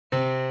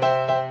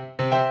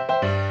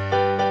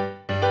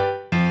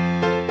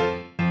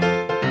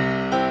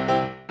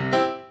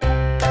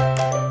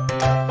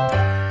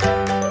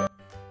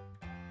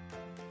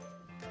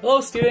Hello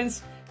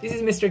students, this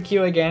is Mr.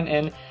 Q again,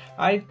 and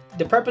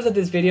the purpose of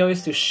this video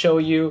is to show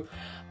you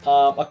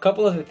a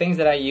couple of the things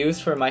that I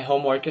use for my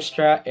home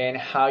orchestra and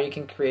how you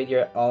can create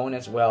your own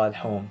as well at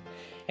home.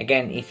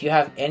 Again, if you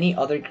have any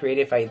other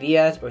creative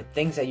ideas or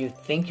things that you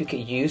think you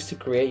could use to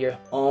create your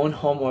own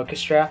home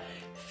orchestra,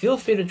 feel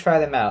free to try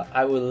them out.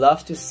 I would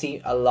love to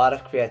see a lot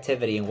of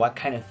creativity and what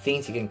kind of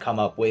things you can come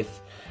up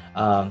with,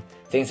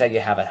 things that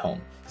you have at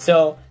home.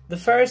 So the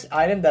first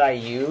item that I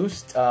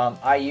used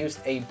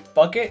a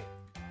bucket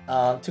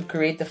to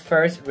create the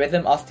first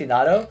rhythm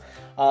ostinato,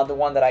 the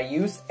one that I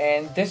used,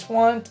 and this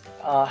one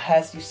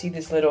has, you see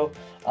this little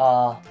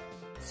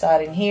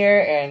side in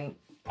here, and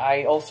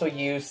I also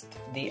used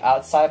the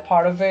outside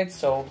part of it.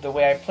 So the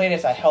way I played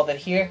is I held it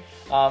here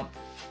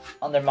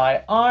under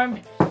my arm,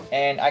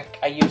 and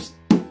I used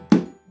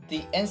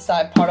the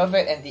inside part of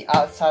it and the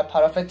outside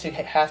part of it to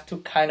have two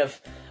kind of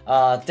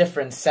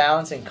different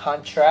sounds in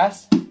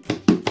contrast.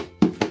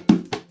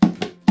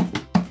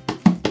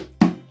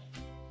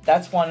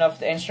 That's one of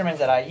the instruments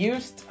that I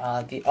used.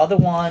 The other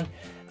one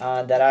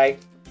that I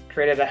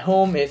created at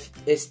home is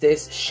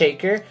this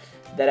shaker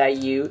that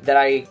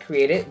I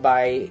created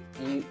by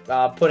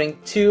putting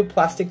two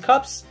plastic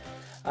cups.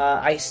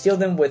 I seal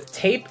them with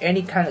tape.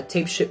 Any kind of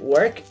tape should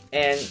work.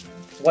 And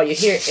what you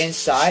hear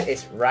inside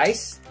is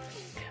rice.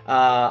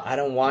 I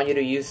don't want you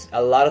to use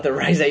a lot of the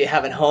rice that you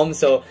have at home,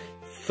 so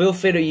feel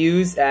free to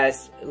use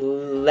as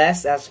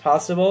less as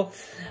possible.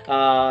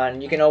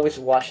 You can always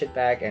wash it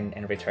back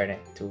and return it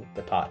to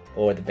the pot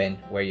or the bin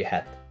where you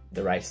had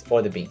the rice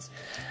or the beans.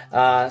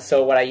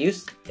 So what I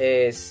used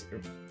is,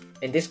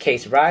 in this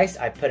case, rice.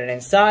 I put it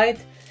inside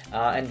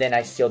and then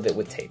I sealed it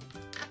with tape.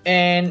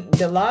 And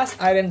the last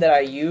item that I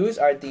use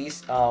are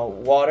these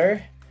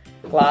water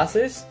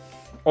glasses,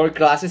 or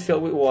glasses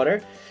filled with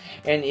water.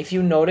 And if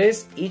you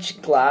notice,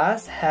 each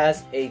glass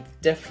has a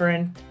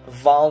different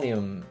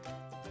volume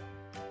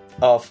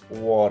of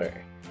water.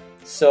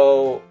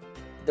 So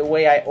the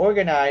way I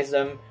organized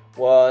them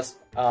was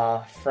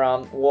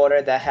from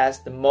water that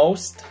has the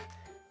most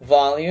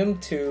volume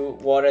to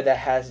water that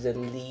has the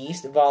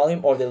least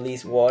volume or the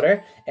least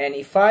water. And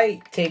if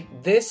I take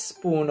this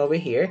spoon over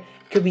here,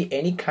 it could be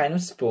any kind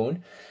of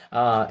spoon,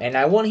 and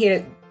I won't hit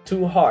it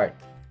too hard,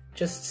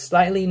 just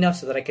slightly enough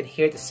so that I can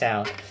hear the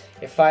sound.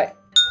 If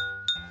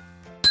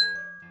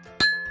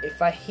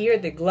I hear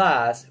the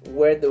glass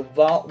where the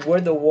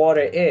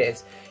water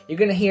is, you're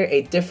gonna hear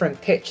a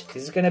different pitch.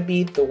 This is gonna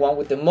be the one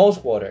with the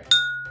most water.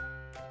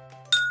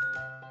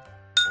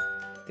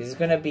 This is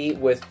gonna be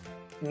with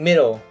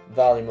middle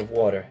volume of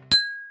water.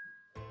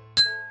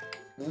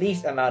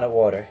 Least amount of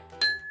water.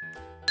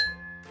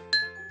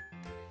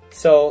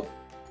 So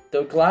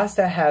the glass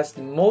that has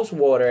the most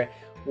water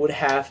would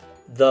have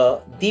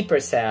the deeper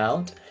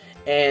sound,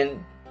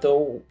 and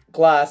the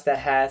glass that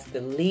has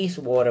the least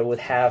water would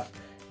have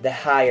the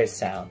higher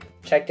sound.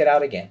 Check it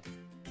out again.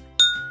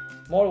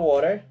 More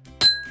water,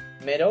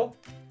 middle,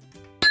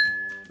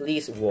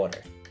 least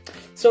water.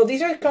 So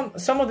these are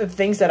some of the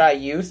things that I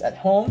use at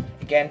home.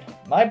 Again,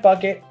 my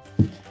bucket,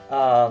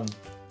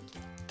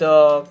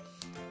 the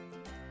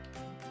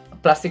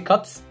plastic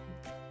cups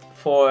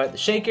for the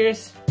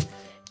shakers,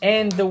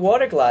 and the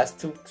water glass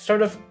to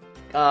sort of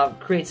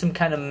create some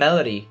kind of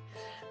melody.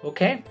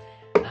 Okay,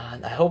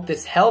 I hope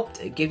this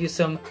helped give you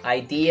some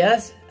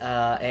ideas,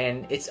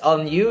 and it's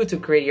on you to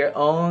create your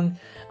own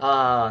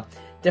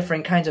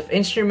different kinds of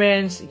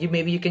instruments.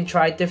 Maybe you can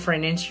try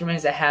different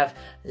instruments that have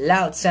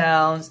loud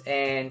sounds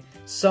and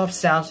soft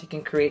sounds. You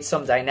can create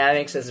some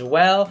dynamics as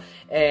well,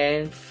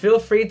 and feel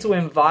free to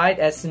invite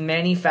as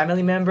many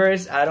family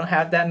members. I don't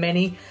have that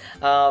many,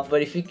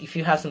 but if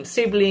you have some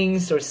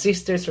siblings or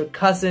sisters or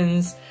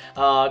cousins,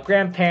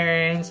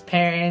 grandparents,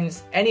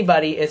 parents,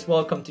 anybody is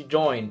welcome to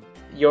join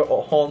your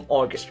home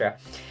orchestra.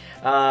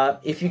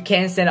 If you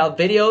can send out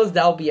videos,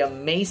 that would be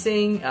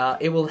amazing.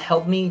 It will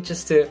help me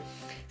just to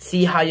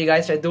see how you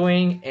guys are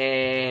doing,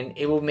 and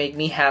it will make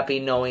me happy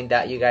knowing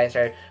that you guys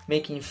are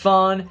making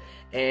fun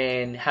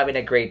and having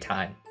a great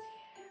time.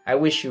 I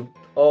wish you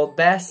all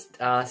best.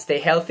 Stay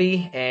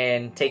healthy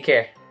and take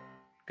care.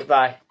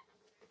 Goodbye.